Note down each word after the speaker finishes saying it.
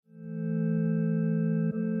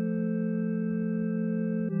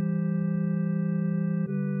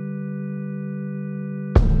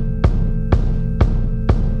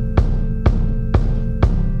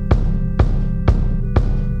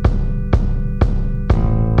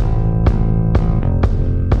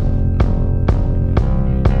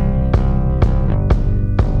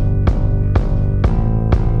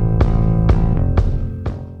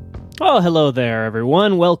Oh, hello there,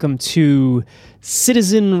 everyone. Welcome to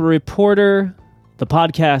Citizen Reporter, the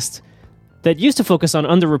podcast that used to focus on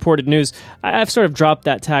underreported news. I've sort of dropped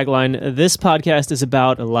that tagline. This podcast is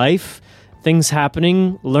about life, things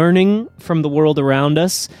happening, learning from the world around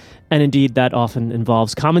us, and indeed that often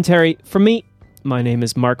involves commentary. From me, my name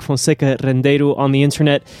is Mark Fonseca Rendeiro on the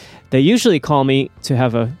internet. They usually call me, to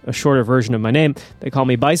have a shorter version of my name, they call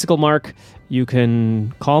me Bicycle Mark. You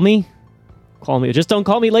can call me. Just don't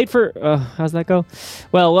call me late for... how's that go?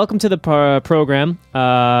 Well, welcome to the program.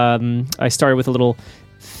 I started with a little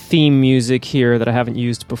theme music here that I haven't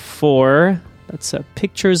used before. That's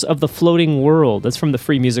Pictures of the Floating World. That's from the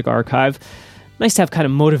Free Music Archive. Nice to have kind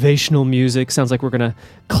of motivational music. Sounds like we're going to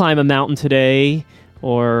climb a mountain today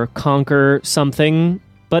or conquer something.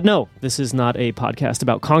 But no, this is not a podcast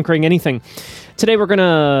about conquering anything. Today we're going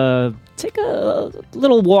to take a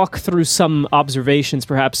little walk through some observations,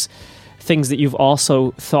 perhaps things that you've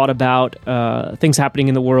also thought about, things happening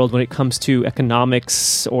in the world when it comes to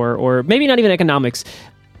economics, or maybe not even economics,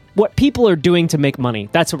 what people are doing to make money.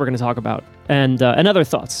 That's what we're going to talk about, and other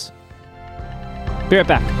thoughts. Be right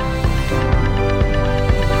back.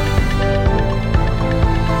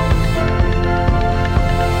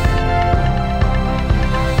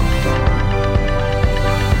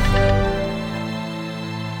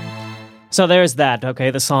 So there's that. Okay,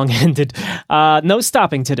 the song ended. No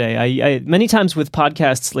stopping today. I many times with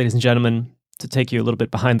podcasts, ladies and gentlemen, to take you a little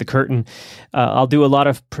bit behind the curtain, I'll do a lot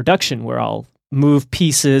of production where I'll move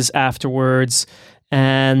pieces afterwards.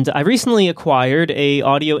 And I recently acquired a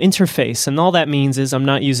audio interface, and all that means is I'm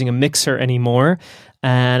not using a mixer anymore.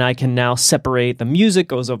 And I can now separate the music,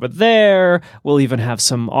 goes over there. We'll even have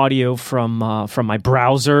some audio from my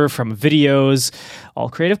browser, from videos, all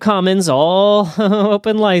Creative Commons, all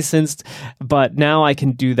open licensed. But now I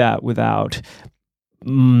can do that without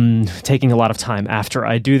taking a lot of time after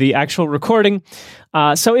I do the actual recording.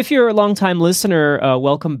 So if you're a longtime listener,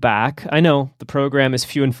 welcome back. I know the program is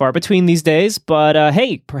few and far between these days, but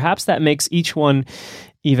hey, perhaps that makes each one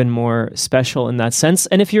even more special in that sense.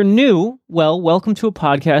 And if you're new, well, welcome to a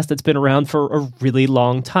podcast that's been around for a really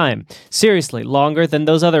long time. Seriously, longer than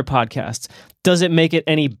those other podcasts. Does it make it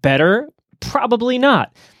any better? Probably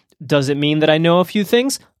not. Does it mean that I know a few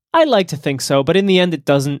things? I like to think so, but in the end, it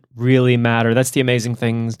doesn't really matter. That's the amazing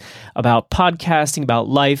things about podcasting, about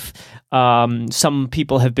life. Some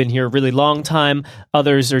people have been here a really long time.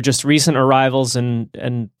 Others are just recent arrivals, and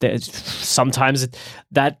sometimes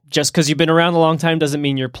that just because you've been around a long time doesn't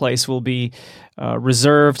mean your place will be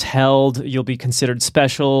reserved, held. You'll be considered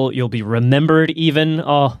special. You'll be remembered even.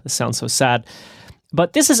 Oh, this sounds so sad.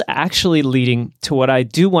 But this is actually leading to what I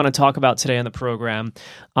do want to talk about today on the program.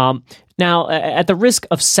 Now, at the risk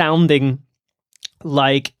of sounding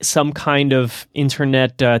like some kind of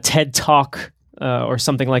internet TED Talk or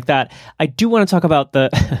something like that, I do want to talk about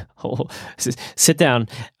the sit down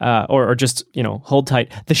or just hold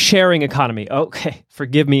tight. The sharing economy. Okay,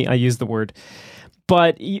 forgive me, I used the word,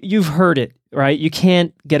 but you've heard it, right? You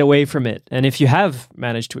can't get away from it, and if you have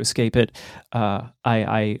managed to escape it,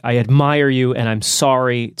 I admire you, and I'm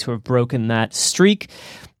sorry to have broken that streak.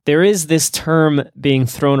 There is this term being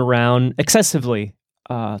thrown around excessively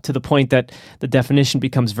to the point that the definition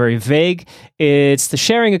becomes very vague. It's the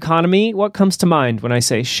sharing economy. What comes to mind when I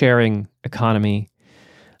say sharing economy?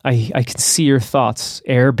 I can see your thoughts.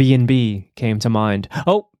 Airbnb came to mind.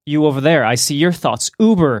 Oh, you over there. I see your thoughts.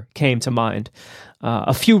 Uber came to mind.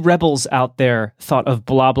 A few rebels out there thought of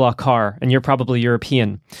BlaBlaCar, and you're probably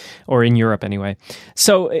European, or in Europe anyway.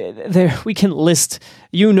 So there we can list,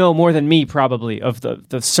 more than me probably, of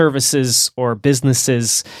the services or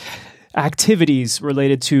businesses, activities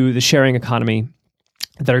related to the sharing economy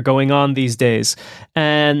that are going on these days.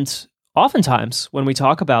 And oftentimes when we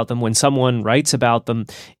talk about them, when someone writes about them,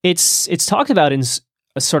 it's talked about in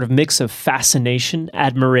a sort of mix of fascination,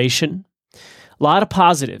 admiration, a lot of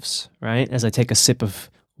positives, right? As I take a sip of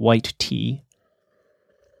white tea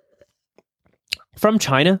from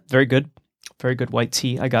China. Very good white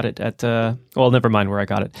tea. I got it at, never mind where I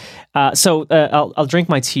got it. So I'll drink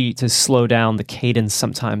my tea to slow down the cadence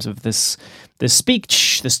sometimes of this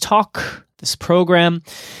speech, this talk, this program.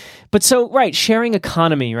 But so, right, sharing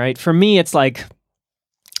economy, right? For me, it's like,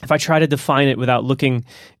 if I try to define it without looking,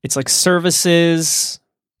 it's like services,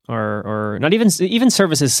 or not even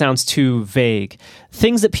services sounds too vague.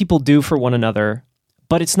 Things that people do for one another,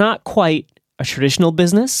 but it's not quite a traditional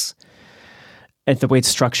business at the way it's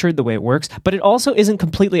structured, the way it works, but it also isn't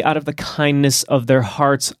completely out of the kindness of their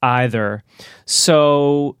hearts either.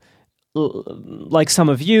 So, like some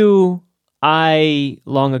of you, I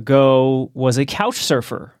long ago was a couch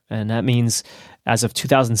surfer, and that means As of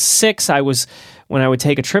 2006, when I would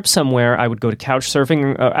take a trip somewhere, I would go to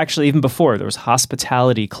Couchsurfing. Actually, even before, there was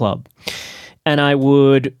Hospitality Club. And I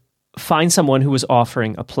would find someone who was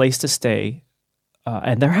offering a place to stay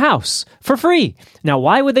in their house for free. Now,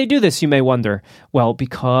 why would they do this, you may wonder? Well,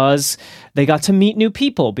 because they got to meet new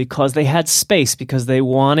people, because they had space, because they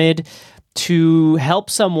wanted to help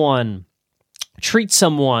someone, treat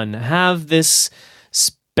someone, have this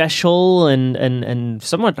special and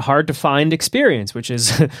somewhat hard to find experience, which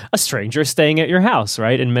is a stranger staying at your house,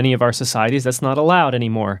 right? In many of our societies, that's not allowed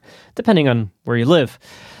anymore, depending on where you live.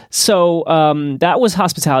 So that was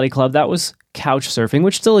Hospitality Club. That was Couchsurfing,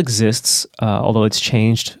 which still exists, although it's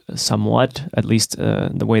changed somewhat, at least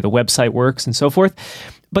the way the website works and so forth.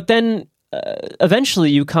 But then eventually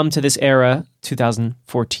you come to this era,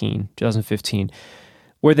 2014, 2015,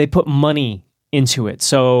 where they put money into it.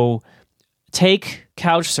 So take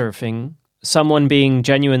Couchsurfing, someone being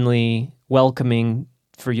genuinely welcoming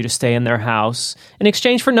for you to stay in their house in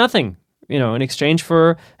exchange for nothing, in exchange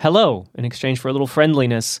for hello, in exchange for a little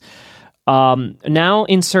friendliness. Now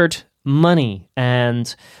insert money.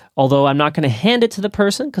 And although I'm not going to hand it to the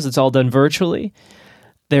person because it's all done virtually,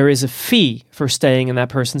 there is a fee for staying in that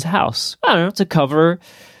person's house. I don't know, to cover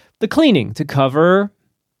the cleaning, to cover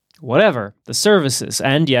whatever, the services,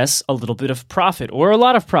 and yes, a little bit of profit or a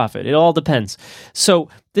lot of profit. It all depends. So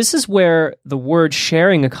this is where the word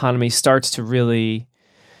sharing economy starts to really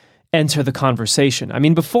enter the conversation. I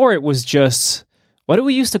mean, before it was just, what do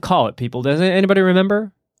we used to call it, people? Does anybody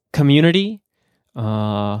remember? Community?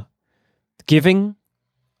 Giving?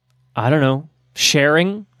 I don't know.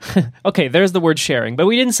 Sharing? Okay, there's the word sharing, but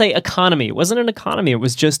we didn't say economy. It wasn't an economy. It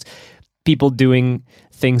was just people doing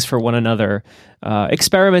things for one another,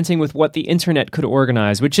 experimenting with what the internet could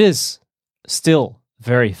organize, which is still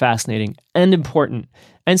very fascinating and important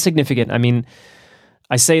and significant. I mean,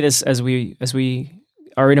 I say this as we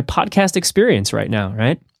are in a podcast experience right now,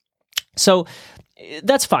 right? So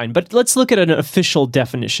that's fine, but let's look at an official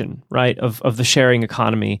definition, right, of the sharing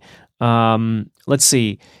economy. Let's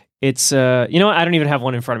see. It's I don't even have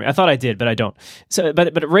one in front of me. I thought I did, but I don't. So,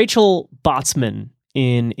 but Rachel Botsman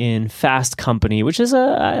in Fast Company, which is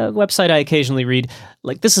a website I occasionally read.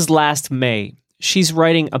 Like, this is last May. She's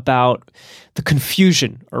writing about the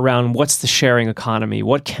confusion around what's the sharing economy,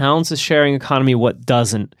 what counts as sharing economy, what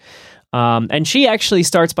doesn't. And she actually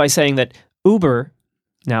starts by saying that Uber,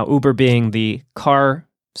 now Uber being the car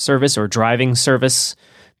service or driving service,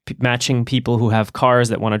 matching people who have cars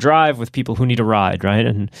that want to drive with people who need a ride, right?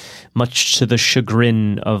 And much to the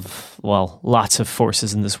chagrin of, well, lots of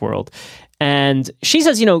forces in this world. And she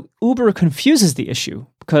says, Uber confuses the issue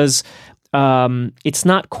because it's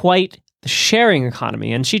not quite the sharing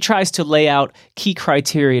economy. And she tries to lay out key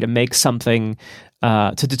criteria to make something,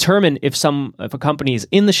 to determine if a company is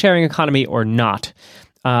in the sharing economy or not.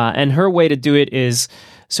 And her way to do it is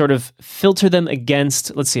sort of filter them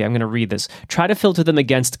against, let's see, I'm going to read this. Try to filter them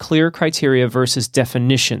against clear criteria versus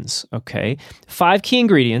definitions, okay? 5 key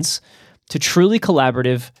ingredients to truly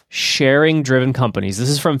collaborative, sharing-driven companies. This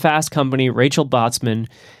is from Fast Company, Rachel Botsman,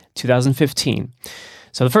 2015.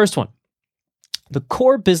 So the first one, the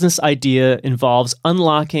core business idea involves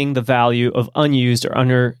unlocking the value of unused or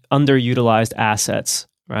underutilized assets,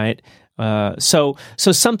 right? So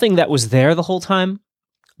something that was there the whole time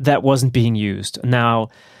that wasn't being used. Now,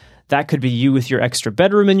 that could be you with your extra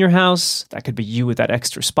bedroom in your house. That could be you with that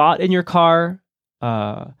extra spot in your car.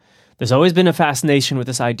 There's always been a fascination with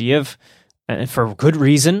this idea of, and for good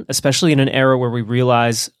reason, especially in an era where we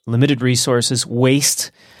realize limited resources, waste.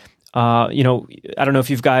 I don't know if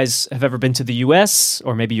you guys have ever been to the U.S.,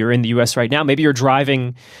 or maybe you're in the U.S. right now. Maybe you're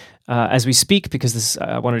driving as we speak, because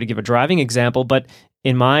I wanted to give a driving example. But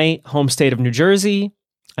in my home state of New Jersey,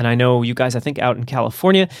 and I know you guys, I think out in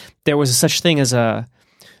California, there was such thing as a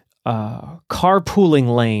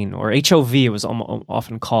carpooling lane, or HOV, it was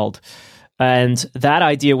often called. And that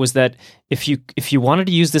idea was that if you wanted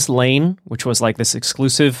to use this lane, which was like this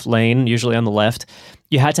exclusive lane, usually on the left,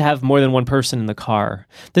 you had to have more than one person in the car.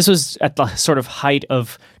 This was at the sort of height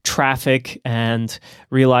of traffic and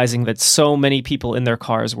realizing that so many people in their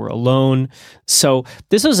cars were alone. So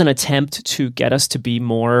this was an attempt to get us to be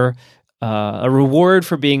more, a reward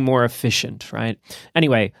for being more efficient, right?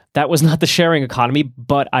 Anyway, that was not the sharing economy,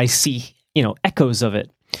 but I see, echoes of it.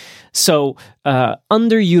 So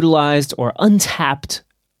underutilized or untapped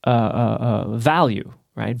value,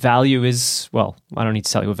 right? Value is, well, I don't need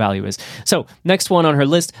to tell you what value is. So next one on her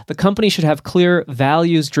list, the company should have clear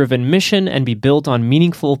values-driven mission and be built on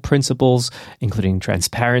meaningful principles, including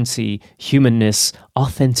transparency, humanness,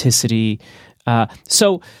 authenticity.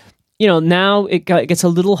 So, now it gets a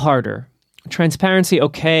little harder Transparency,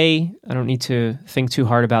 okay. I don't need to think too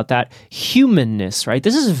hard about that. Humanness, right?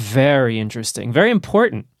 This is very interesting, very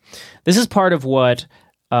important. This is part of what,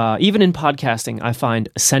 even in podcasting, I find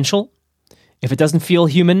essential. If it doesn't feel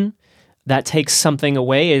human, that takes something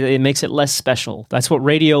away. It makes it less special. That's what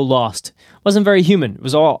radio lost. It wasn't very human. It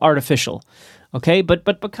was all artificial. Okay, but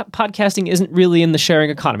podcasting isn't really in the sharing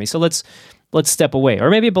economy. So let's step away. Or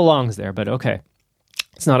maybe it belongs there, but okay.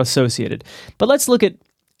 It's not associated. But let's look at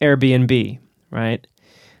Airbnb, right?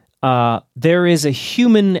 There is a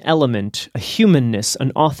human element, a humanness,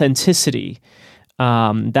 an authenticity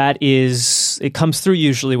it comes through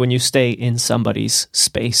usually when you stay in somebody's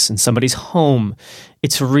space, in somebody's home.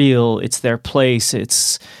 It's real, it's their place,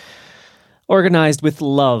 it's organized with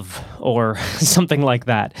love or something like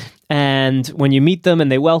that. And when you meet them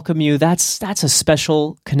and they welcome you, that's a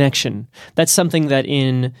special connection. That's something that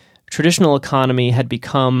in traditional economy had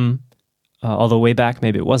become, although way back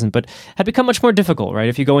maybe it wasn't, but had become much more difficult, right?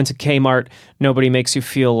 If you go into Kmart, nobody makes you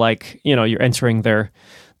feel like, you're entering their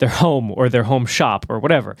home or their home shop or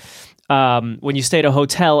whatever. When you stay at a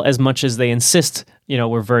hotel, as much as they insist,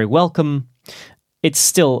 we're very welcome,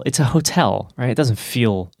 it's a hotel, right? It doesn't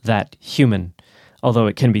feel that human, although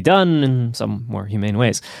it can be done in some more humane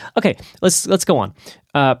ways. Okay, let's go on.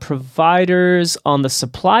 Providers on the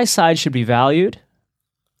supply side should be valued,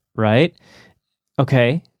 right?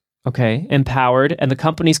 Okay, empowered, and the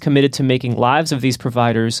company's committed to making lives of these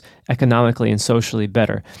providers economically and socially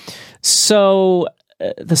better. So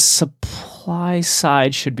the supply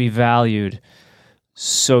side should be valued.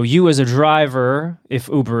 So you as a driver, if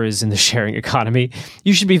Uber is in the sharing economy,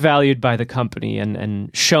 you should be valued by the company and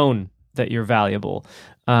shown that you're valuable.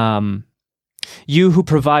 You who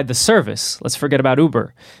provide the service, let's forget about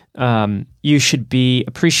Uber. You should be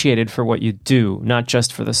appreciated for what you do, not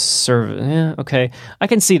just for the service. Yeah, okay. I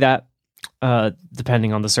can see that,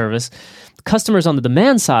 depending on the service. Customers on the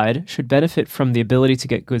demand side should benefit from the ability to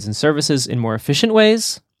get goods and services in more efficient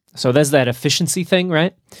ways. So there's that efficiency thing,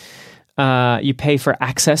 right? You pay for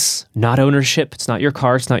access, not ownership. It's not your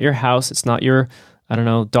car. It's not your house. It's not your,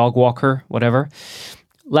 dog walker, whatever.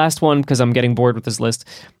 Last one, because I'm getting bored with this list.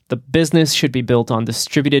 The business should be built on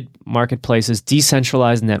distributed marketplaces,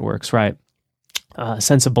 decentralized networks, right?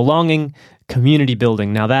 Sense of belonging, community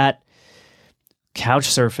building. Now that couch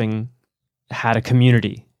surfing had a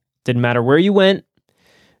community. Didn't matter where you went.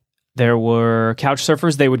 There were couch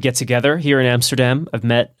surfers. They would get together here in Amsterdam. I've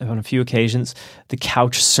met on a few occasions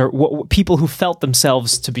the people who felt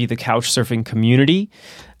themselves to be the couch surfing community.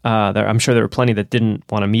 I'm sure there were plenty that didn't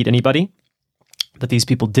want to meet anybody, but these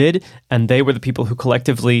people did, and they were the people who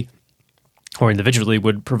collectively or individually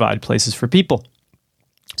would provide places for people.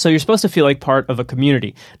 So you're supposed to feel like part of a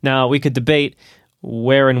community. Now, we could debate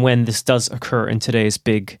where and when this does occur in today's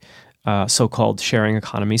big so-called sharing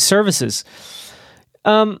economy services.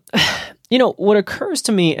 What occurs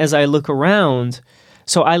to me as I look around,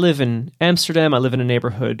 so I live in Amsterdam, I live in a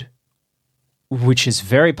neighborhood which is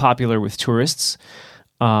very popular with tourists.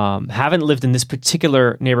 Haven't lived in this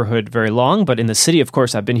particular neighborhood very long, but in the city, of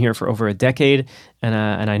course, I've been here for over a decade, and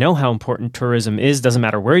I know how important tourism is. Doesn't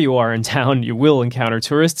matter where you are in town, you will encounter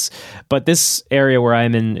tourists. But this area where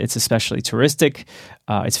I'm in, it's especially touristic.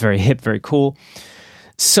 It's very hip, very cool.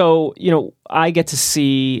 So, I get to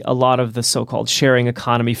see a lot of the so-called sharing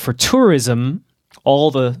economy for tourism,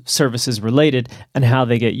 all the services related, and how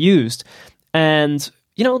they get used. And,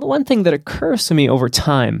 the one thing that occurs to me over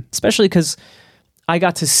time, especially because I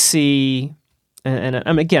got to see, and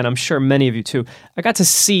again, I'm sure many of you too, I got to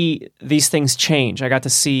see these things change. I got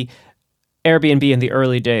to see Airbnb in the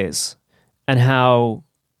early days and how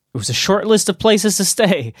it was a short list of places to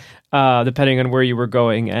stay, depending on where you were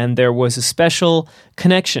going. And there was a special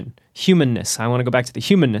connection, humanness. I want to go back to the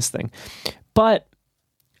humanness thing. But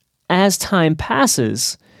as time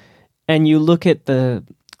passes and you look at the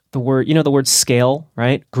word, the word scale,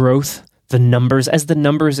 right? Growth, the numbers, as the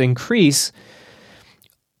numbers increase,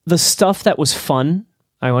 the stuff that was fun,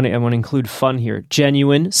 I want to include fun here,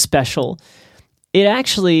 genuine, special, that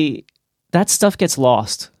stuff gets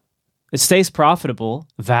lost. It stays profitable,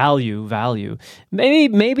 value.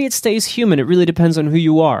 Maybe it stays human. It really depends on who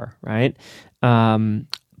you are, right?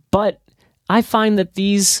 But I find that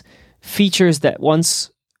these features that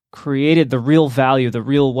once created the real value, the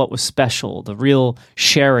real what was special, the real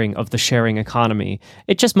sharing of the sharing economy,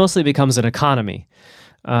 it just mostly becomes an economy.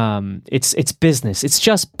 It's business. It's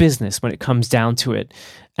just business when it comes down to it.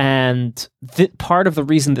 And part of the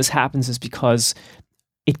reason this happens is because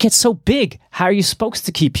it gets so big. How are you supposed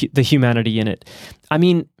to keep the humanity in it? I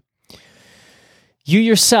mean, you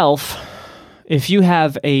yourself, if you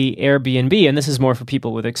have a Airbnb, and this is more for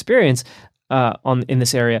people with experience, in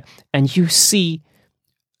this area, and you see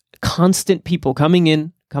constant people coming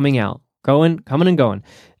in, coming out, coming and going.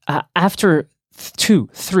 After 2,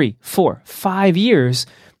 3, 4, 5 years,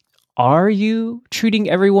 are you treating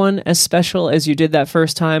everyone as special as you did that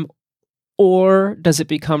first time? Or does it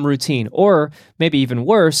become routine? Or maybe even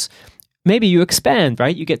worse, maybe you expand,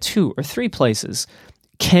 right? You get 2 or 3 places.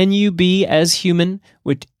 Can you be as human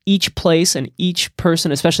with each place and each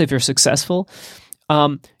person, especially if you're successful?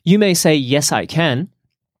 You may say, yes, I can.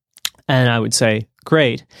 And I would say,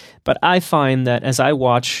 great. But I find that as I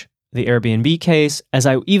watch the Airbnb case, as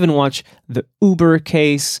I even watch the Uber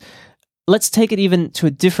case, let's take it even to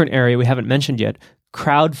a different area we haven't mentioned yet,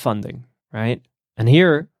 crowdfunding, right? And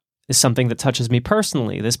here is something that touches me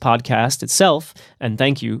personally. This podcast itself, and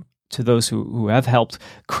thank you to those who have helped,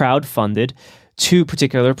 crowdfunded 2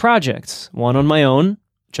 particular projects. One on my own,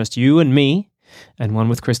 just you and me, and one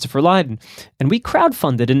with Christopher Lydon. And we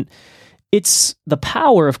crowdfunded, and it's the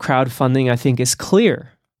power of crowdfunding, I think, is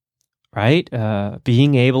clear, right?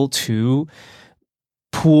 Being able to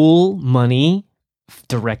pool money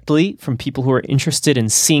directly from people who are interested in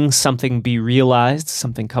seeing something be realized,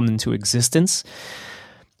 something come into existence,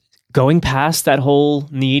 going past that whole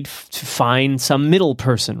need to find some middle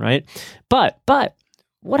person, right? But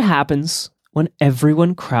what happens when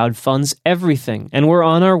everyone crowdfunds everything and we're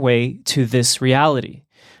on our way to this reality?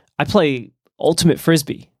 I play Ultimate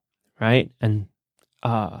Frisbee, right? And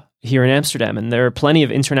here in Amsterdam, and there are plenty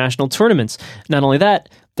of international tournaments. Not only that,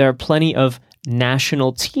 there are plenty of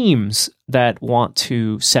national teams that want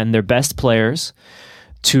to send their best players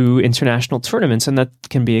to international tournaments, and that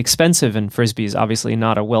can be expensive, and Frisbee is obviously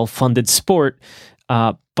not a well-funded sport,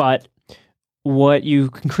 but what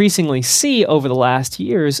you increasingly see over the last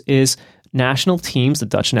years is national teams, the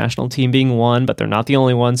Dutch national team being one, but they're not the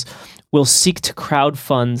only ones, will seek to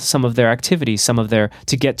crowdfund some of their activities, to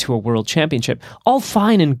get to a world championship. All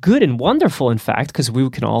fine and good and wonderful, in fact, because we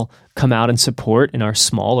can all come out and support in our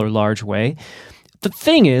small or large way. The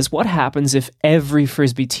thing is, what happens if every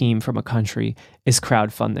Frisbee team from a country is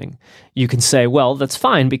crowdfunding? You can say, well, that's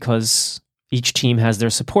fine because each team has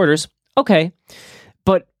their supporters. Okay,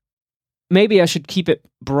 but maybe I should keep it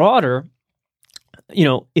broader. You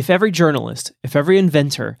know, if every journalist, if every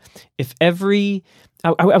inventor, if every...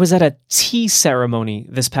 I was at a tea ceremony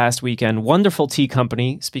this past weekend, wonderful tea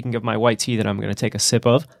company, speaking of my white tea that I'm going to take a sip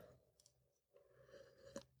of.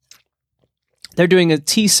 They're doing a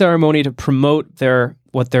tea ceremony to promote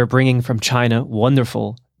what they're bringing from China,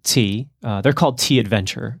 wonderful tea. They're called Tea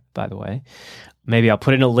Adventure, by the way. Maybe I'll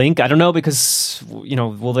put in a link. I don't know because,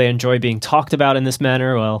 will they enjoy being talked about in this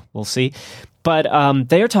manner? Well, we'll see. But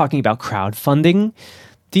they are talking about crowdfunding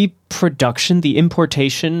the production, the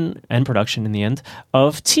importation and production in the end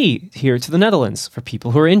of tea here to the Netherlands for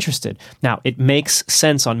people who are interested. Now, it makes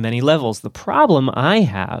sense on many levels. The problem I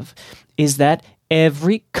have is that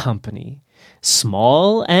every company,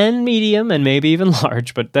 small and medium and maybe even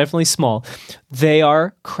large, but definitely small, they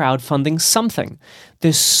are crowdfunding something.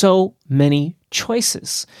 There's so many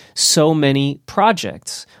choices, so many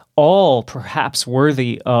projects, all perhaps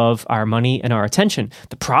worthy of our money and our attention.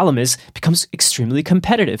 The problem is it becomes extremely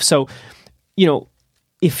competitive. So,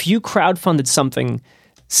 if you crowdfunded something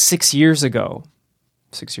 6 years ago,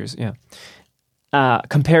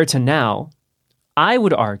 compared to now, I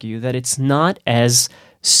would argue that it's not as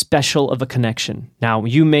special of a connection. Now,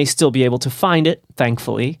 you may still be able to find it,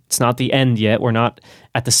 thankfully. It's not the end yet. We're not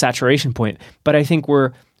at the saturation point. But I think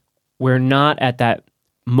we're not at that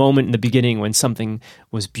moment in the beginning when something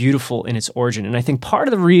was beautiful in its origin. And I think part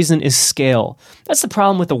of the reason is scale. That's the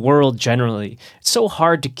problem with the world generally. It's so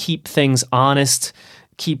hard to keep things honest,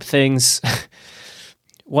 keep things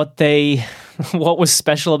what was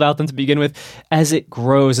special about them to begin with. As it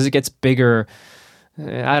grows, as it gets bigger,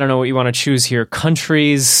 I don't know what you want to choose here.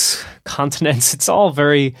 Countries, continents, it's all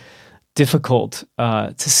very difficult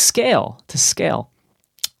to scale.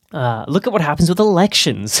 Look at what happens with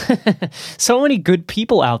elections. So many good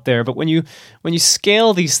people out there, but when you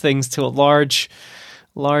scale these things to a large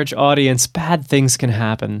audience, bad things can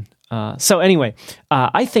happen. So anyway,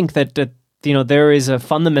 I think that there is a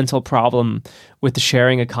fundamental problem with the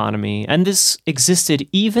sharing economy, and this existed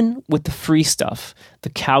even with the free stuff, the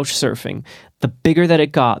couch surfing. The bigger that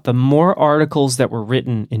it got, the more articles that were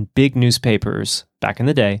written in big newspapers back in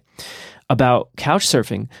the day about couch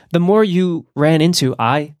surfing, the more you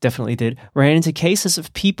I definitely did, ran into cases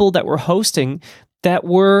of people that were hosting that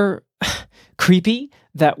were creepy,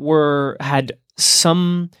 that had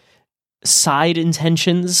some side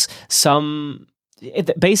intentions,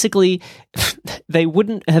 basically they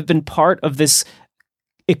wouldn't have been part of this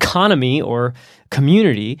economy or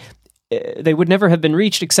community they would never have been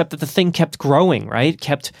reached except that the thing kept growing, right?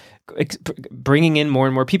 Kept bringing in more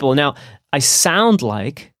and more people. Now, I sound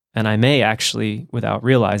like, and I may actually, without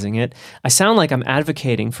realizing it, I sound like I'm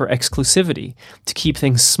advocating for exclusivity, to keep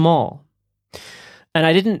things small. And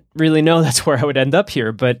I didn't really know that's where I would end up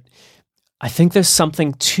here, but I think there's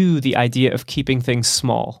something to the idea of keeping things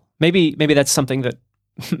small. Maybe that's something that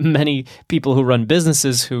many people who run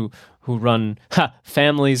businesses, who run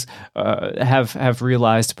families, have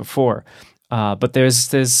realized before. But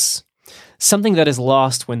there's something that is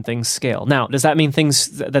lost when things scale. Now, does that mean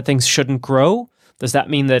things shouldn't grow? Does that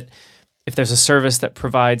mean that if there's a service that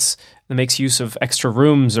makes use of extra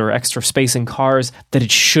rooms or extra space in cars, that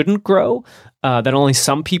it shouldn't grow? That only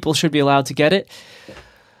some people should be allowed to get it?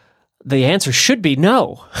 The answer should be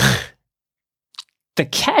no. The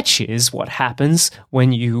catch is what happens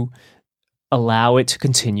when you allow it to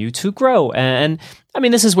continue to grow. And I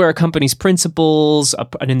mean, this is where a company's principles,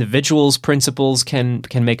 an individual's principles can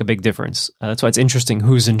make a big difference. That's why it's interesting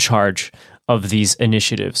who's in charge of these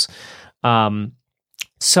initiatives.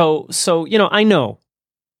 So I know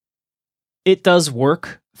it does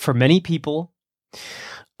work for many people.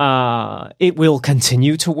 It will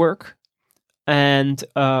continue to work. And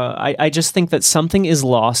I just think that something is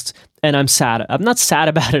lost, and I'm sad. I'm not sad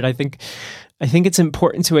about it. I think it's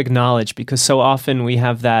important to acknowledge, because so often we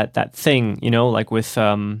have that thing, like with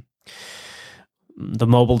the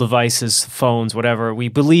mobile devices, phones, whatever. We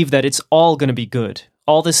believe that it's all going to be good.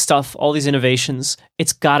 All this stuff, all these innovations,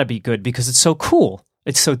 it's got to be good because it's so cool.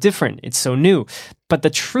 It's so different. It's so new. But the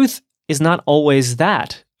truth is not always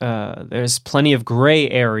that. There's plenty of gray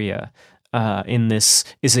area in this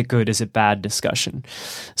is it good, is it bad discussion.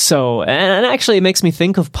 So, and actually it makes me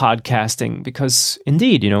think of podcasting, because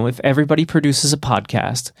indeed, if everybody produces a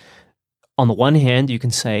podcast, on the one hand, you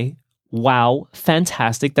can say, wow,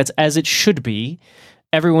 fantastic, that's as it should be.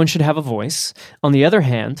 Everyone should have a voice. On the other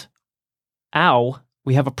hand, ow,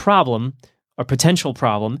 we have a problem, a potential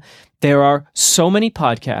problem. There are so many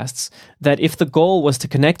podcasts that if the goal was to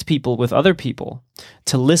connect people with other people,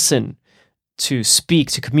 to listen, to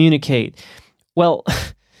speak, to communicate, well,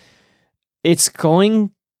 it's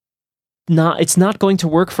not going to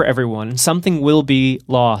work for everyone. Something will be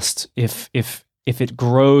lost if it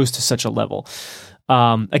grows to such a level.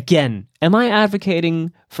 Again, am I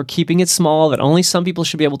advocating for keeping it small, that only some people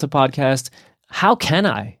should be able to podcast? How can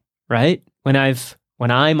I, right? When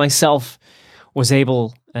I myself was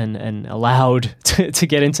able and allowed to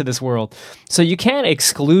get into this world. So you can't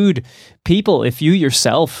exclude people if you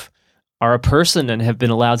yourself are a person and have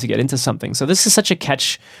been allowed to get into something. So this is such a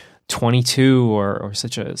catch-22 or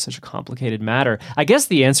such a complicated matter. I guess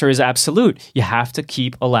the answer is absolute. You have to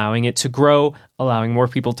keep allowing it to grow, allowing more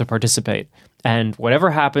people to participate. And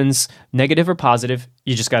whatever happens, negative or positive,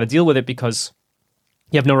 you just got to deal with it, because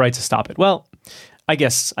you have no right to stop it. Well, I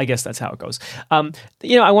guess that's how it goes. I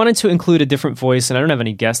wanted to include a different voice, and I don't have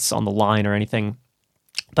any guests on the line or anything,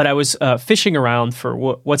 but I was fishing around for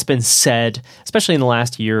what's been said, especially in the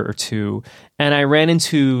last year or two, and I ran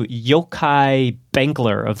into Yochai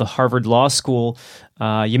Benkler of the Harvard Law School.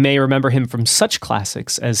 You may remember him from such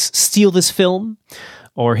classics as Steal This Film,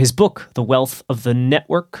 or his book, The Wealth of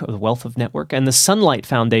Network, and the Sunlight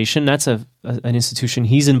Foundation. That's an institution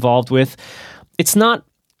he's involved with. It's not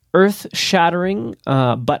earth-shattering,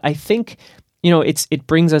 but I think it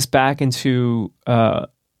brings us back into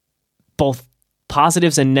both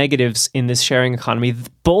positives and negatives in this sharing economy,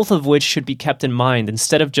 both of which should be kept in mind,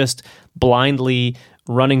 instead of just blindly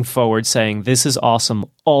running forward saying this is awesome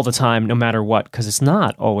all the time, no matter what, because it's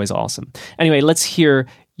not always awesome. Anyway, let's hear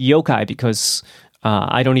Yochai, because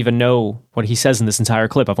I don't even know what he says in this entire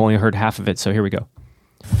clip. I've only heard half of it, so here we go.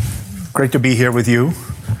 Great to be here with you.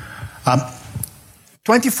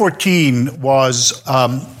 2014 was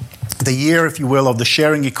the year, if you will, of the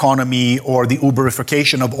sharing economy, or the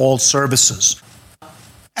Uberification of all services.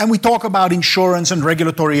 And we talk about insurance and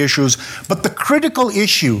regulatory issues, but the critical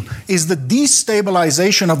issue is the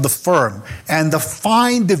destabilization of the firm and the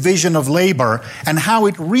fine division of labor, and how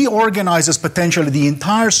it reorganizes potentially the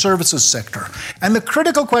entire services sector. And the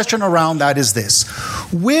critical question around that is this: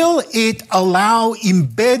 will it allow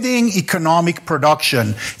embedding economic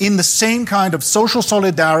production in the same kind of social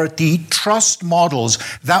solidarity, trust models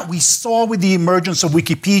that we saw with the emergence of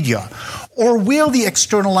Wikipedia? Or will the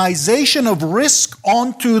externalization of risk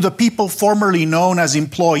onto the people formerly known as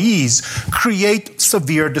employees create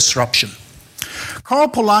severe disruption? Karl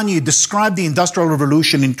Polanyi described the Industrial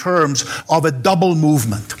Revolution in terms of a double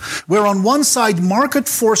movement, where on one side, market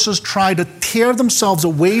forces try to tear themselves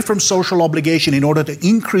away from social obligation in order to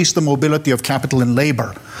increase the mobility of capital and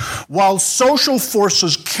labor, while social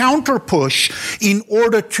forces counter-push in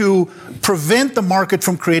order to prevent the market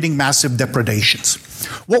from creating massive depredations.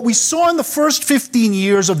 What we saw in the first 15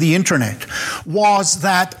 years of the internet was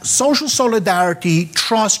that social solidarity,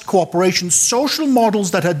 trust, cooperation, social models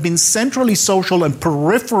that had been centrally social and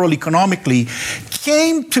peripheral economically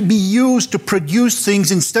came to be used to produce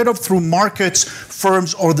things instead of through markets,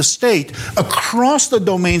 firms, or the state across the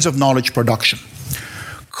domains of knowledge production.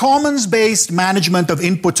 Commons-based management of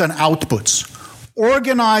inputs and outputs,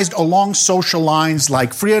 organized along social lines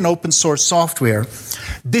like free and open source software,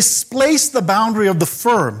 displaced the boundary of the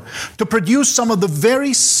firm to produce some of the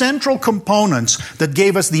very central components that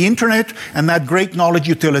gave us the internet and that great knowledge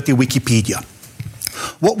utility, Wikipedia.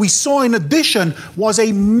 What we saw in addition was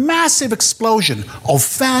a massive explosion of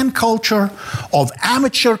fan culture, of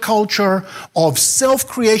amateur culture, of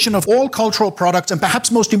self-creation of all cultural products, and perhaps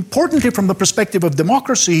most importantly from the perspective of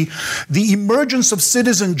democracy, the emergence of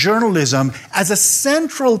citizen journalism as a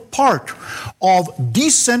central part of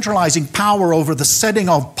decentralizing power over the setting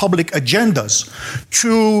of public agendas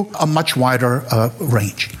to a much wider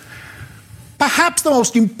range. Perhaps the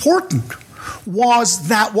most important was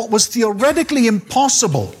that what was theoretically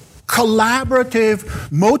impossible,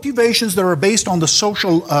 collaborative motivations that are based on the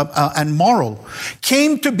social and moral,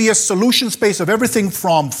 came to be a solution space of everything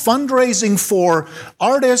from fundraising for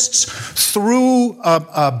artists through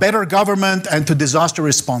better government and to disaster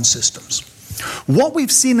response systems. What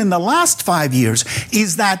we've seen in the last 5 years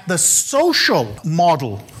is that the social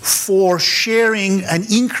model for sharing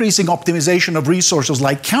and increasing optimization of resources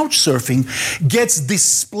like couch surfing gets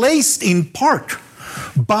displaced in part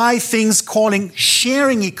by things calling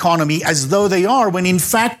sharing economy as though they are, when in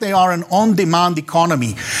fact they are an on-demand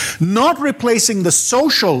economy, not replacing the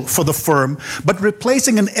social for the firm, but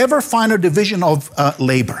replacing an ever finer division of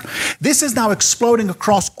labor. This is now exploding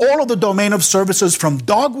across all of the domain of services, from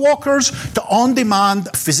dog walkers to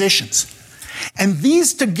on-demand physicians. And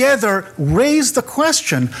these together raise the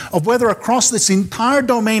question of whether across this entire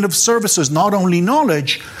domain of services, not only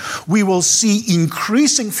knowledge, we will see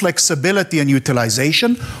increasing flexibility and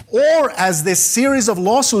utilization, or, as this series of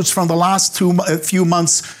lawsuits from the last few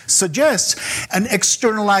months suggests, an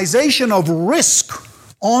externalization of risk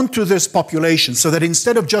onto this population, so that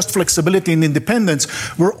instead of just flexibility and independence,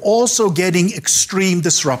 we're also getting extreme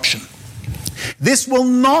disruption. This will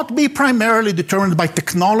not be primarily determined by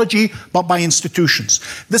technology, but by institutions.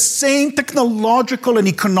 The same technological and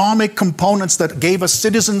economic components that gave us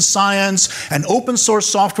citizen science and open source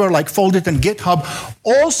software like Foldit and GitHub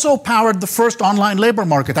also powered the first online labor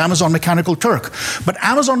market, Amazon Mechanical Turk. But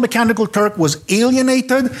Amazon Mechanical Turk was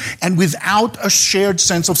alienated and without a shared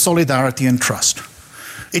sense of solidarity and trust.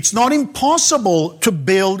 It's not impossible to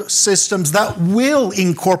build systems that will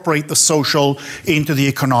incorporate the social into the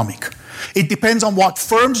economic. It depends on what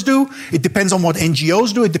firms do, it depends on what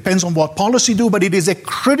NGOs do, it depends on what policy do, but it is a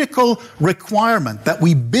critical requirement that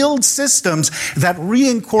we build systems that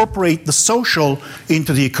reincorporate the social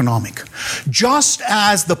into the economic. Just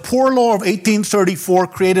as the Poor Law of 1834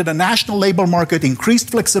 created a national labor market,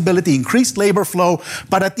 increased flexibility, increased labor flow,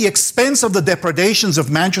 but at the expense of the depredations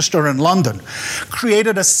of Manchester and London,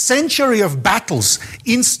 created a century of battles,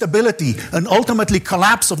 instability, and ultimately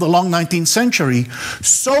collapse of the long 19th century,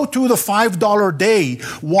 so too the $5 day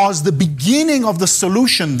was the beginning of the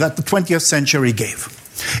solution that the 20th century gave.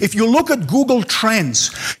 If you look at Google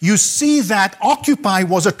Trends, you see that Occupy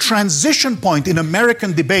was a transition point in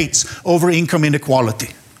American debates over income inequality.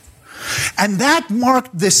 And that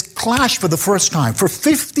marked this clash for the first time. For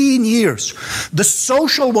 15 years, the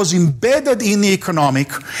social was embedded in the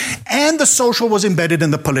economic, and the social was embedded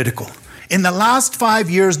in the political. In the last 5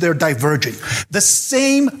 years, they're diverging. The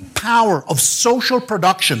same power of social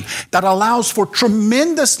production that allows for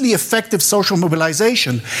tremendously effective social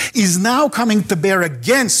mobilization is now coming to bear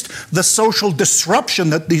against the social disruption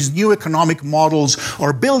that these new economic models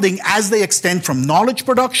are building as they extend from knowledge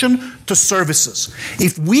production to services.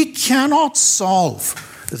 If we cannot solve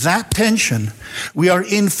that tension, we are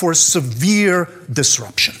in for severe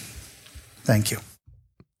disruption. Thank you.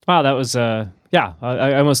 Wow, that was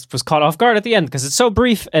I almost was caught off guard at the end because it's so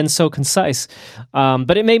brief and so concise.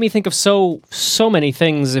 But it made me think of so many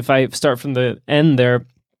things. If I start from the end there,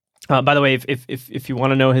 by the way, if you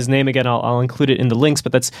want to know his name again, I'll include it in the links.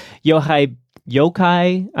 But that's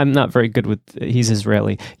Yochai. I'm not very good with. He's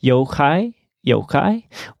Israeli. Yochai. Yochai.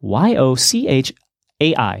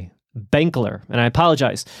 Benkler. And I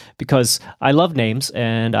apologize because I love names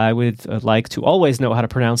and I would like to always know how to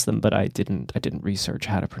pronounce them, but I didn't research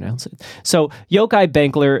how to pronounce it. So Yochai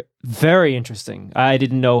Benkler, very interesting. I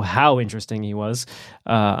didn't know how interesting he was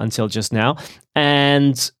until just now.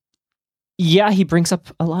 And yeah, he brings up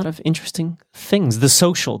a lot of interesting things. The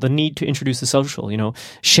social, the need to introduce the social,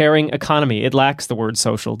 sharing economy. It lacks the word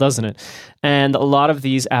social, doesn't it? And a lot of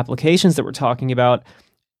these applications that we're talking about,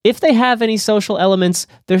 if they have any social elements,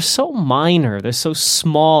 they're so minor, they're so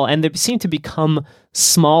small, and they seem to become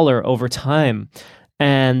smaller over time.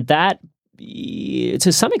 And that,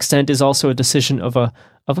 to some extent, is also a decision of a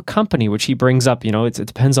company, which he brings up. It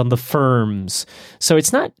depends on the firms. So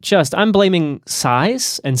it's not just, I'm blaming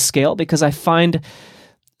size and scale because I find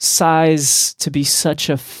size to be such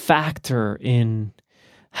a factor in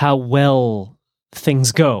how well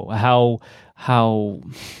things go. How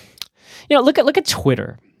look at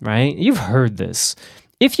Twitter, right? You've heard this.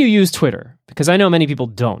 If you use Twitter, because I know many people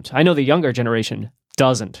don't. I know the younger generation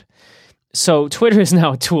doesn't. So Twitter is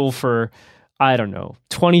now a tool for, I don't know,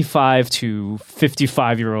 25 to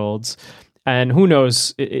 55-year-olds. And who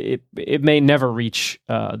knows, it may never reach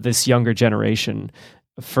this younger generation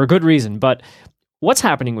for good reason. But what's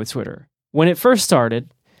happening with Twitter? When it first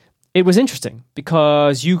started, it was interesting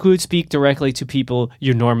because you could speak directly to people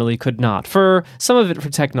you normally could not. For some of it for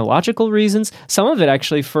technological reasons, some of it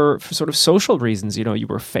actually for sort of social reasons. You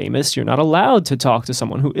were famous, you're not allowed to talk to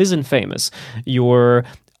someone who isn't famous. You're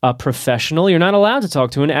a professional, you're not allowed to talk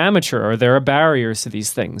to an amateur, or there are barriers to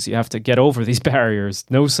these things. You have to get over these barriers,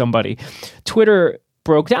 know somebody. Twitter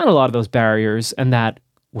broke down a lot of those barriers, and that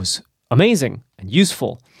was amazing and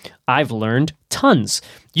useful. I've learned tons.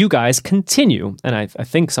 You guys continue, and I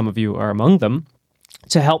think some of you are among them,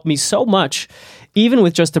 to help me so much, even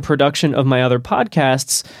with just the production of my other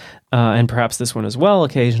podcasts, and perhaps this one as well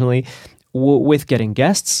occasionally, with getting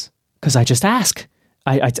guests, because I just ask.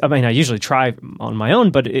 I mean, I usually try on my own,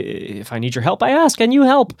 but if I need your help, I ask, and you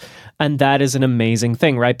help. And that is an amazing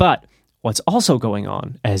thing, right? But what's also going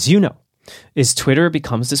on, as you know, is Twitter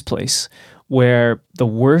becomes this place where the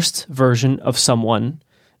worst version of someone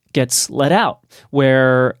gets let out,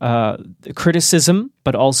 where criticism,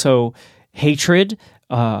 but also hatred,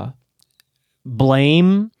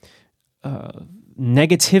 blame,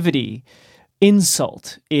 negativity,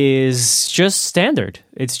 insult is just standard.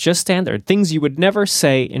 It's just standard. Things you would never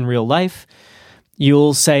say in real life,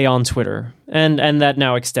 you'll say on Twitter. And that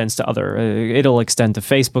now extends to other. It'll extend to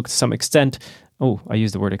Facebook to some extent. Oh, I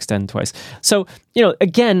used the word extend twice. So,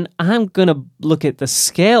 again, I'm going to look at the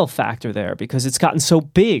scale factor there because it's gotten so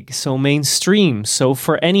big, so mainstream, so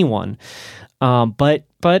for anyone. But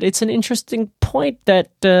it's an interesting point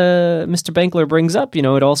that Mr. Benkler brings up. It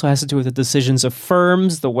also has to do with the decisions of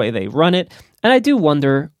firms, the way they run it. And I do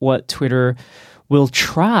wonder what Twitter will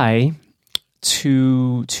try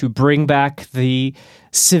to bring back the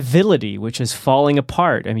civility, which is falling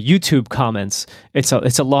apart. I mean, YouTube comments, it's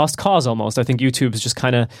a lost cause almost. I think YouTube is just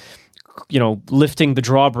kind of, lifting the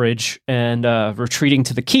drawbridge and retreating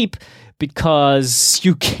to the keep because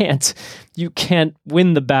you can't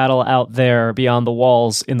win the battle out there beyond the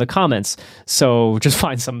walls in the comments. So just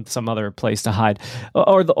find some other place to hide,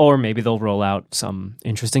 or maybe they'll roll out some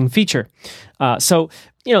interesting feature. So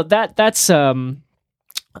that's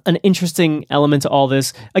an interesting element to all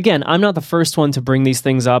this. Again, I'm not the first one to bring these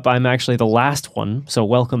things up. I'm actually the last one. So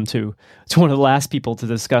welcome to one of the last people to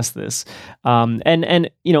discuss this. And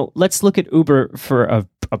let's look at Uber for a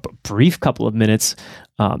brief couple of minutes.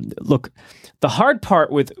 Look, the hard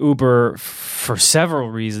part with Uber for several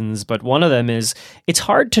reasons, but one of them is it's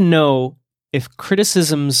hard to know if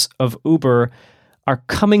criticisms of Uber are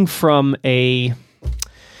coming from an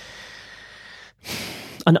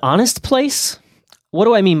honest place. What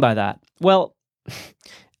do I mean by that? Well,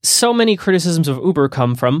 so many criticisms of Uber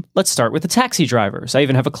come from, let's start with the taxi drivers. I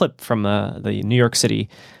even have a clip from the New York City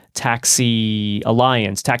Taxi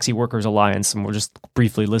Workers Alliance, and we'll just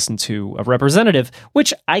briefly listen to a representative,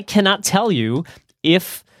 which I cannot tell you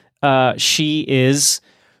if she is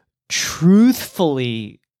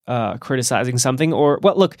truthfully criticizing something, or,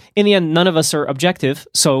 well, look, in the end, none of us are objective,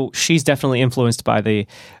 so she's definitely influenced by the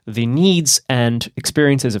needs and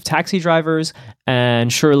experiences of taxi drivers,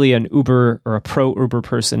 and surely an Uber or a pro-Uber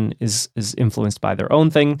person is influenced by their own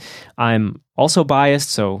thing. I'm also biased,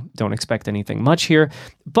 so don't expect anything much here.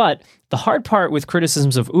 But the hard part with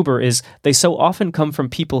criticisms of Uber is they so often come from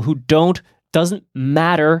people who doesn't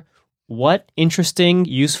matter what interesting,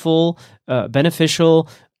 useful, beneficial,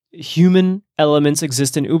 human elements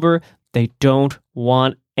exist in Uber, they don't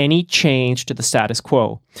want any change to the status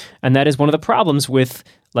quo. And that is one of the problems with,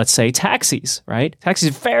 let's say, taxis, right? Taxis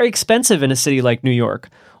are very expensive in a city like New York.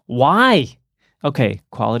 Why? Okay,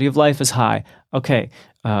 quality of life is high. Okay,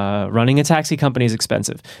 running a taxi company is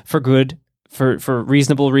expensive for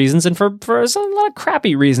reasonable reasons and for a lot of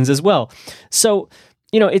crappy reasons as well. So,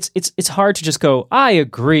 it's hard to just go, I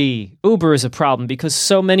agree, Uber is a problem, because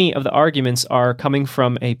so many of the arguments are coming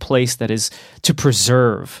from a place that is to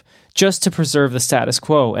preserve the status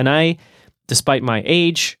quo. And I, despite my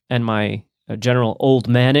age and my general old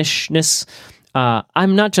mannishness,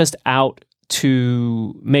 I'm not just out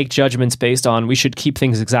to make judgments based on we should keep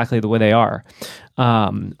things exactly the way they are.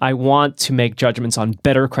 I want to make judgments on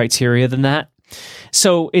better criteria than that.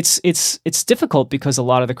 So it's difficult because a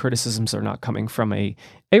lot of the criticisms are not coming from a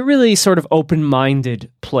really sort of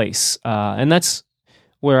open-minded place. And that's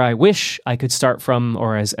where I wish I could start from,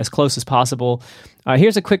 or as close as possible.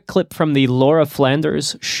 Here's a quick clip from the Laura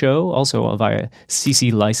Flanders show, also via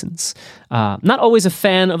CC license. Not always a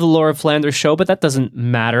fan of the Laura Flanders show, but that doesn't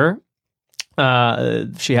matter.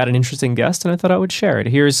 She had an interesting guest, and I thought I would share it.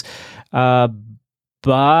 Here's Bahravi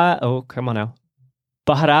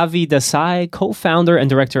Desai, co-founder and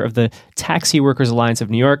director of the Taxi Workers Alliance of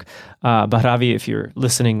New York. Bahravi, if you're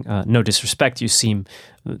listening, no disrespect, you seem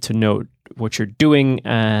to know what you're doing,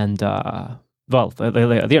 and here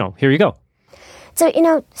you go.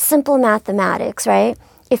 So, simple mathematics, right?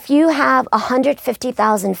 If you have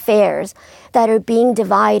 150,000 fares that are being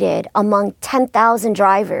divided among 10,000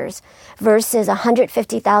 drivers versus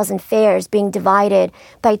 150,000 fares being divided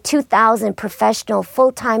by 2,000 professional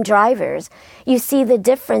full-time drivers, you see the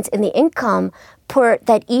difference in the income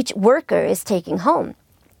that each worker is taking home.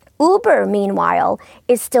 Uber, meanwhile,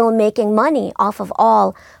 is still making money off of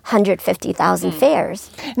all 150,000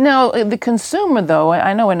 fares. Now, the consumer, though,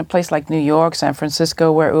 I know in a place like New York, San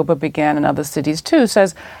Francisco, where Uber began, and other cities too,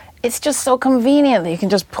 says it's just so convenient. You can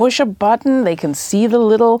just push a button. They can see the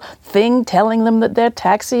little thing telling them that their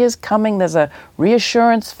taxi is coming. There's a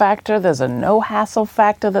reassurance factor. There's a no-hassle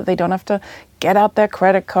factor that they don't have to get out their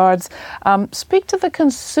credit cards. Speak to the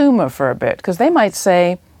consumer for a bit, because they might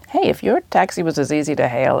say, hey, if your taxi was as easy to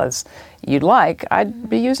hail as you'd like, I'd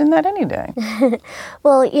be using that any day.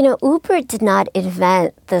 Well, Uber did not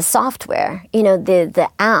invent the software, the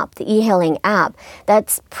app, the e-hailing app. That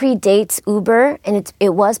predates Uber, and it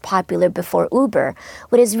was popular before Uber.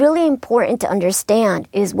 What is really important to understand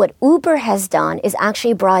is what Uber has done is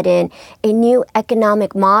actually brought in a new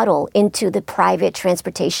economic model into the private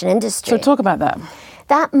transportation industry. So talk about that.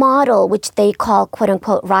 That model, which they call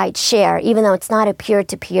quote-unquote ride share, even though it's not a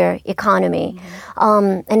peer-to-peer economy,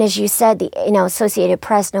 and as you said, the Associated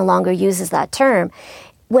Press no longer uses that term.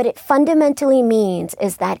 What it fundamentally means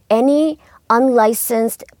is that any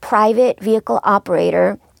unlicensed private vehicle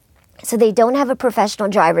operator, so they don't have a professional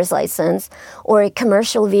driver's license or a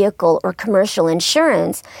commercial vehicle or commercial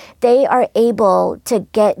insurance, they are able to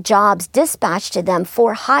get jobs dispatched to them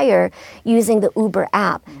for hire using the Uber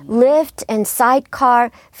app. Lyft and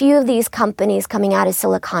Sidecar, few of these companies coming out of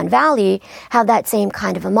Silicon Valley have that same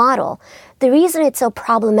kind of a model. The reason it's so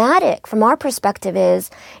problematic from our perspective is,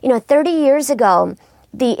 30 years ago,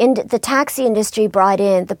 the taxi industry brought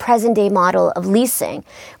in the present-day model of leasing,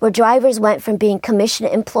 where drivers went from being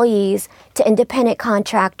commissioned employees to independent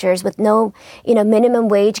contractors with no, minimum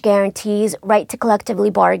wage guarantees, right to collectively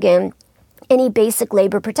bargain, any basic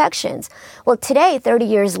labor protections. Well, today, 30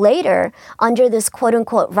 years later, under this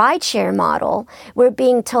quote-unquote rideshare model, we're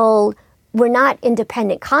being told we're not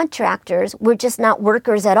independent contractors, we're just not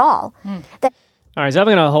workers at all. All right, so I'm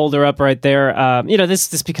going to hold her up right there.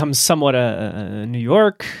 This becomes somewhat a New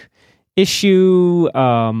York issue,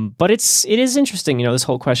 but it is interesting. This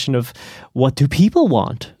whole question of what do people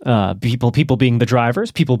want? People being the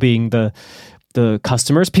drivers, people being the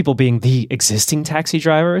customers, people being the existing taxi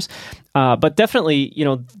drivers. But definitely,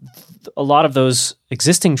 a lot of those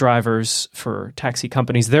existing drivers for taxi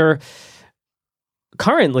companies, they're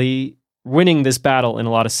currently winning this battle in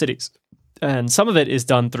a lot of cities, and some of it is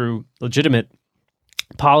done through legitimate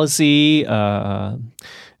policy, but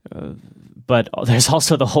there's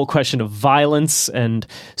also the whole question of violence and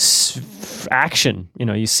action.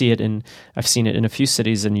 You see it I've seen it in a few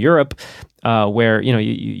cities in Europe, where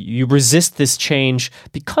you resist this change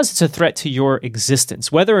because it's a threat to your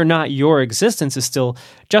existence. Whether or not your existence is still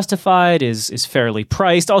justified, is fairly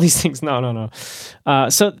priced, all these things. No.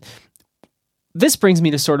 So this brings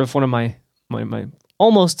me to sort of one of my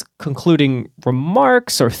almost concluding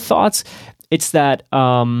remarks or thoughts. It's that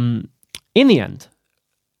in the end,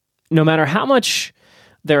 no matter how much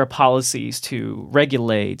there are policies to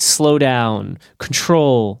regulate, slow down,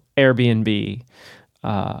 control Airbnb,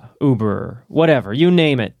 Uber, whatever, you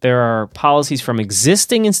name it, there are policies from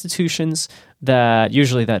existing institutions that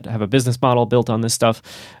have a business model built on this stuff,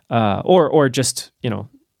 or just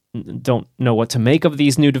don't know what to make of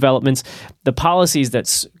these new developments. The policies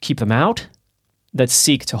that keep them out, that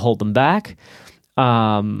seek to hold them back,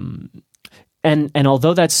 and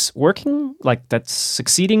although that's working, like that's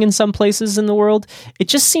succeeding in some places in the world, it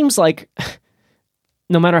just seems like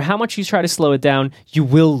no matter how much you try to slow it down, you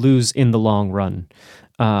will lose in the long run.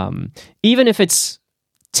 Even if it's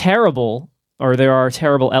terrible, or there are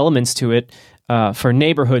terrible elements to it, for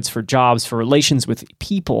neighborhoods, for jobs, for relations with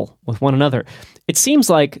people, with one another, it seems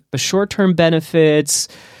like the short-term benefits,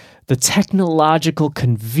 the technological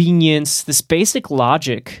convenience, this basic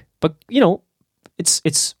logic, but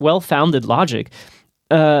it's well-founded logic,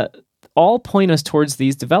 all point us towards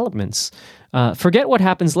these developments. Forget what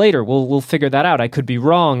happens later. We'll figure that out. I could be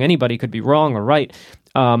wrong. Anybody could be wrong or right.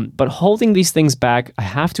 But holding these things back, I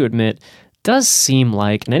have to admit, does seem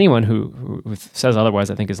like, and anyone who says otherwise,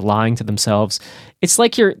 I think, is lying to themselves. It's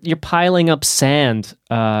like you're piling up sand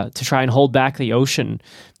to try and hold back the ocean.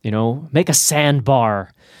 Make a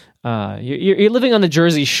sandbar. You're living on the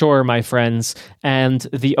Jersey Shore, my friends, and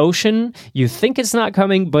the ocean, you think it's not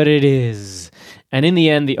coming, but it is. And in the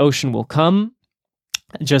end, the ocean will come,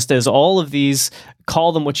 just as all of these,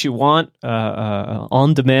 call them what you want,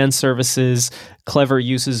 on-demand services, clever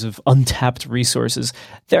uses of untapped resources,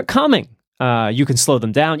 they're coming. You can slow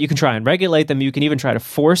them down. You can try and regulate them. You can even try to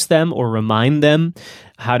force them or remind them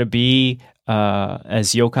how to be,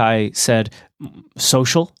 as Yochai said,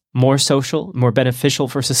 more beneficial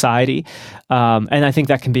for society. And I think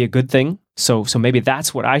that can be a good thing. So maybe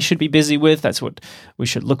that's what I should be busy with. That's what we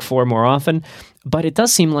should look for more often. But it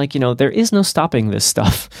does seem like, there is no stopping this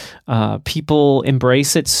stuff. People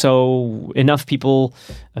embrace it, so enough people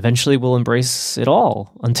eventually will embrace it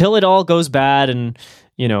all until it all goes bad and,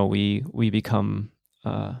 we become...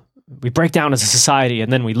 we break down as a society,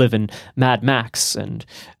 and then we live in Mad Max, and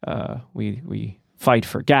we fight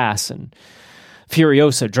for gas, and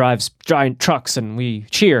Furiosa drives giant trucks, and we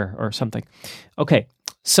cheer or something. Okay,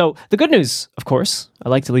 so the good news, of course, I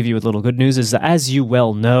like to leave you with a little good news, is that, as you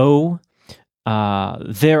well know,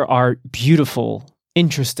 there are beautiful,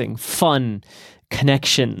 interesting, fun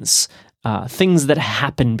connections, things that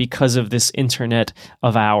happen because of this internet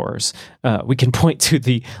of ours. We can point to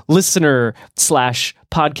the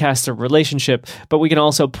listener/podcaster relationship, but we can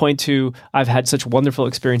also point to, I've had such wonderful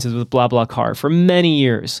experiences with BlaBlaCar for many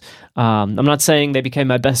years. I'm not saying they became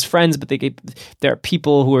my best friends, but there are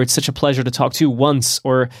people who are such a pleasure to talk to once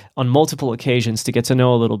or on multiple occasions to get to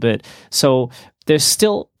know a little bit. So there's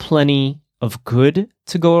still plenty of good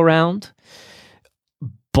to go around,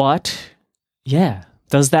 but yeah,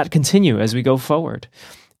 does that continue as we go forward?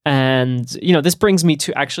 And, this brings me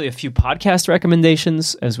to actually a few podcast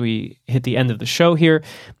recommendations as we hit the end of the show here.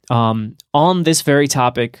 On this very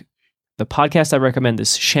topic, the podcast I recommend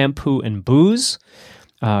is Shampoo and Booze.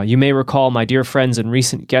 You may recall my dear friends and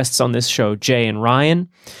recent guests on this show, Jay and Ryan.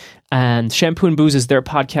 And Shampoo and Booze is their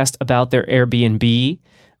podcast about their Airbnb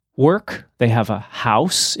work. They have a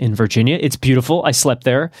house in Virginia. It's beautiful. I slept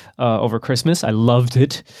there over Christmas. I loved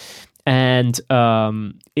it. And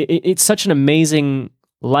it's such an amazing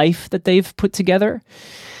life that they've put together.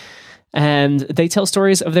 And they tell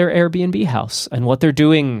stories of their Airbnb house and what they're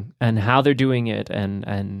doing and how they're doing it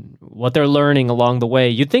and what they're learning along the way.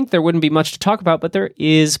 You'd think there wouldn't be much to talk about, but there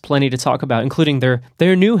is plenty to talk about, including their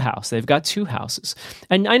new house. They've got 2 houses.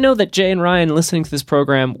 And I know that Jay and Ryan, listening to this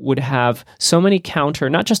program, would have so many counter,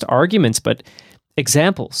 not just arguments, but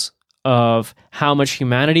examples of how much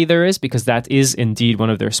humanity there is, because that is indeed one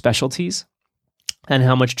of their specialties, and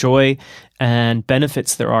how much joy and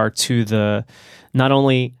benefits there are to not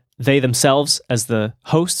only they themselves as the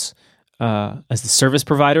hosts, as the service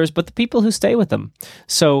providers, but the people who stay with them.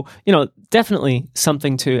 So, definitely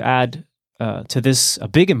something to add to this, a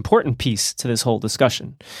big important piece to this whole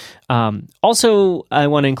discussion. Also, I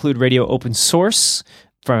want to include Radio Open Source.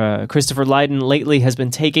 Christopher Lydon lately has been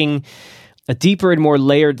taking a deeper and more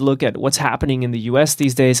layered look at what's happening in the US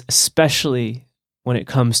these days, especially when it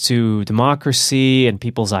comes to democracy and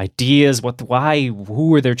people's ideas.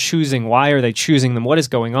 Who are they choosing? Why are they choosing them? What is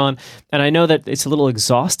going on? And I know that it's a little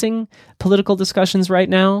exhausting, political discussions right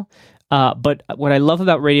now. But what I love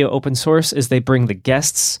about Radio Open Source is they bring the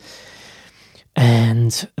guests,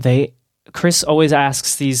 and Chris always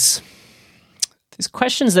asks these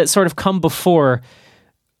questions that sort of come before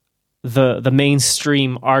the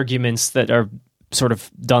mainstream arguments that are sort of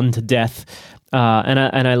done to death.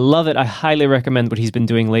 And I love it. I highly recommend what he's been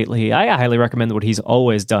doing lately. I highly recommend what he's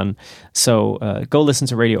always done. So go listen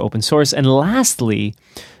to Radio Open Source. And lastly,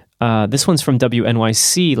 this one's from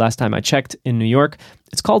WNYC, last time I checked, in New York.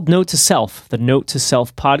 It's called Note to Self, the Note to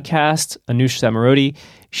Self podcast. Anush Samarodi.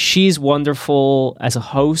 She's wonderful as a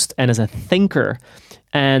host and as a thinker.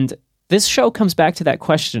 And this show comes back to that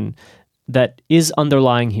question that is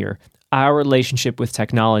underlying here, our relationship with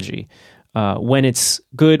technology. When it's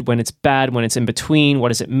good, when it's bad, when it's in between, what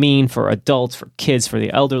does it mean for adults, for kids, for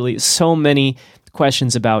the elderly? So many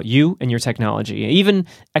questions about you and your technology, even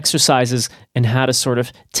exercises and how to sort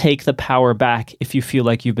of take the power back if you feel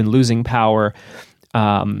like you've been losing power.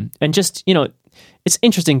 And just, it's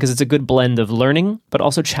interesting because it's a good blend of learning, but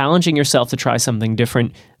also challenging yourself to try something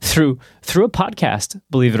different through a podcast,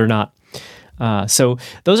 believe it or not. So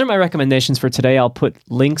those are my recommendations for today. I'll put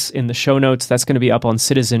links in the show notes. That's going to be up on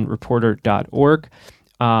citizenreporter.org.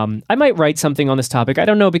 I might write something on this topic. I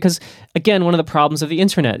don't know, because again, one of the problems of the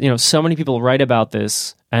internet, so many people write about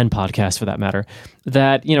this, and podcasts for that matter,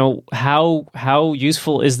 that, how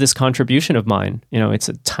useful is this contribution of mine? It's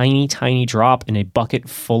a tiny, tiny drop in a bucket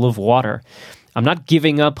full of water. I'm not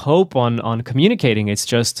giving up hope on communicating. It's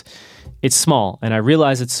just, it's small. And I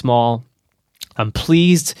realize it's small. I'm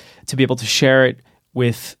pleased to be able to share it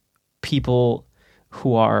with people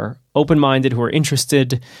who are open-minded, who are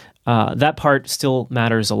interested. That part still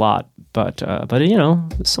matters a lot, but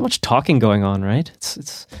there's so much talking going on, right?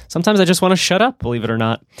 It's sometimes I just want to shut up, believe it or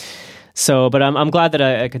not. So, but I'm glad that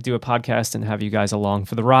I could do a podcast and have you guys along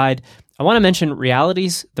for the ride. I want to mention the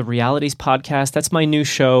Realities podcast. That's my new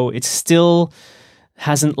show. It still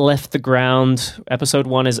hasn't left the ground. Episode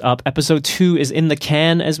 1 is up. Episode 2 is in the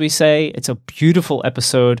can, as we say. It's a beautiful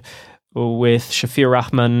episode with Shafir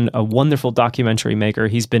Rahman, a wonderful documentary maker.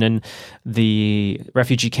 He's been in the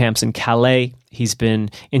refugee camps in Calais. He's been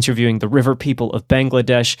interviewing the river people of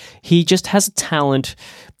Bangladesh. He just has a talent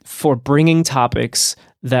for bringing topics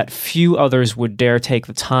that few others would dare take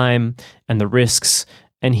the time and the risks,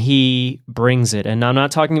 and he brings it. And I'm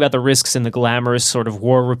not talking about the risks in the glamorous sort of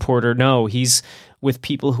war reporter. No, he's with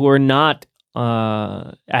people who are not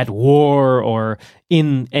at war or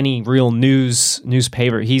in any real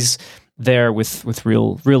newspaper. He's there with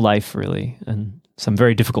real life, really, and some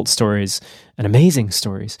very difficult stories and amazing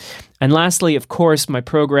stories. And lastly, of course, my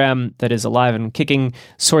program that is alive and kicking,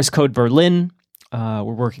 Source Code Berlin. We're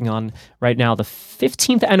working on right now the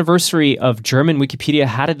 15th anniversary of German Wikipedia.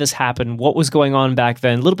 How did this happen? What was going on back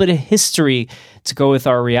then? A little bit of history to go with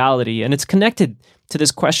our reality. And it's connected to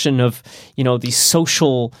this question of, the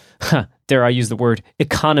social, dare I use the word,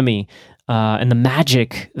 economy, and the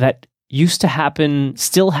magic that used to happen,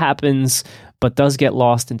 still happens, but does get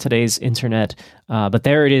lost in today's internet. But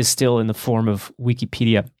there it is still in the form of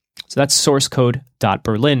Wikipedia. So that's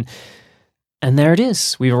sourcecode.berlin. And there it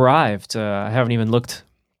is. We've arrived. I haven't even looked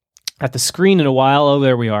at the screen in a while. Oh,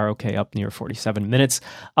 there we are. Okay, up near 47 minutes.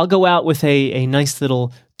 I'll go out with a nice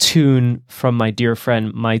little tune from my dear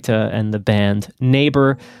friend Maita and the band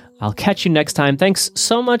Neighbor. I'll catch you next time. Thanks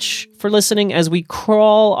so much for listening as we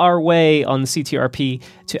crawl our way on the CTRP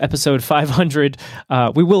to episode 500.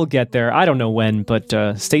 We will get there. I don't know when, but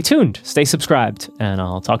stay tuned. Stay subscribed, and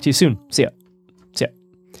I'll talk to you soon. See ya.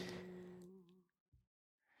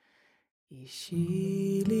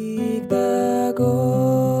 Isilik dago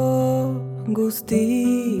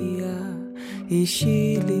guztia,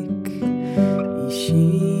 isilik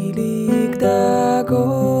dago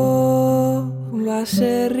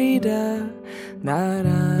baserrira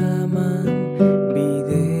daraman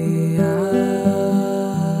bidea,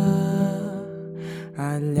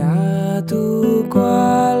 aldatuko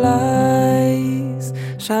alaiz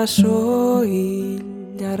sasoi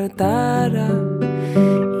hartara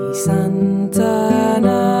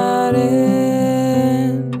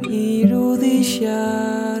izantzanaren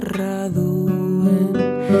irudixarra duen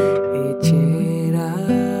etxera.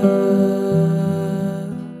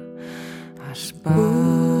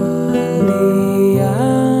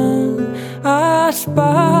 Aspaldian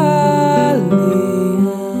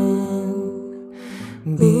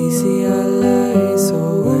bizi alaiz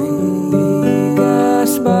oraindik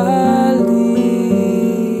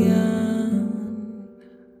aspaldian.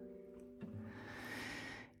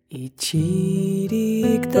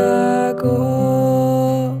 Itxirik dago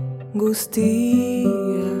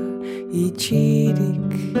guztia,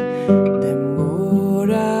 itxirik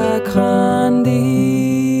denborak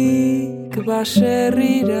handik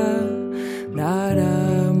baserrira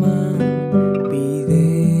daraman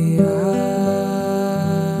bidea.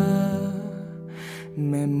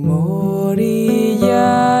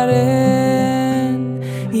 Memoriaren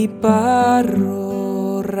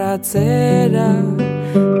iparrorratzera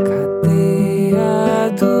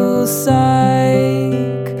kateatu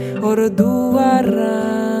zaik ordu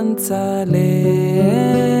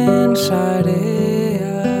arrantzaleen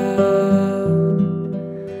sarea.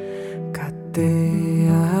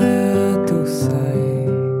 Kateatu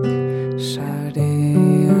zaik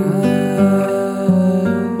sarea.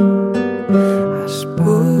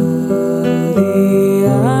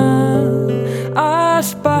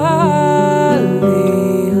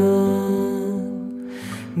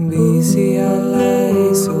 bizi alai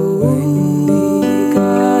zuendik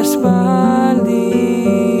aspaldian.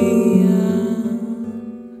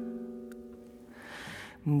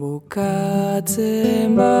 Bukatzen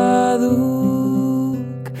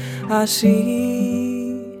baduk hasi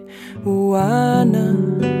uana,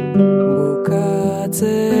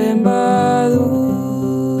 bukatzen baduk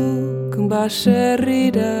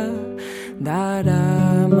baserrira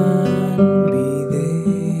daraman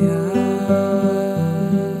bidea.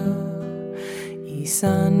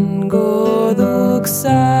 Izango duk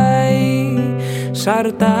zai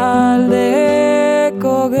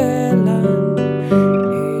sartaldeko gelan,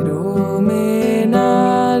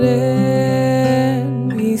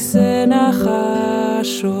 eromenaren izena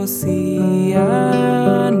jaso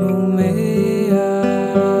zian umea.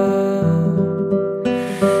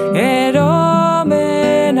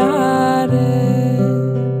 Eromenaren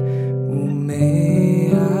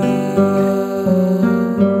umea.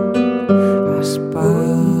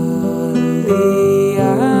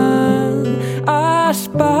 Aspaldian,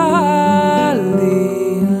 aspaldian,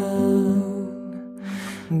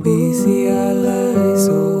 bizi alai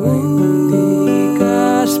zuendik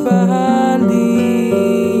aspaldian.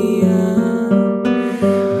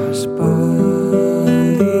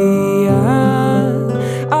 Aspaldian,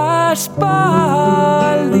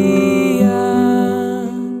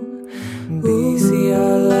 aspaldian, bizi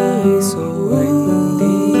alai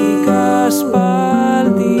zuendik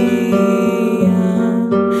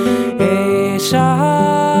aspaldian.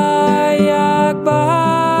 Esaiak ba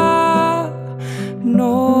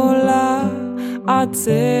nola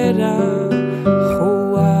atzera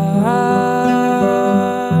joan.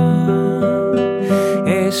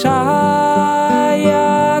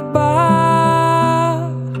 Esaiak ba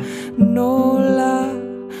nola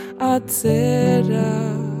atzera.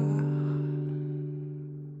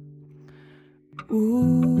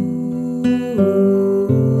 Ooh.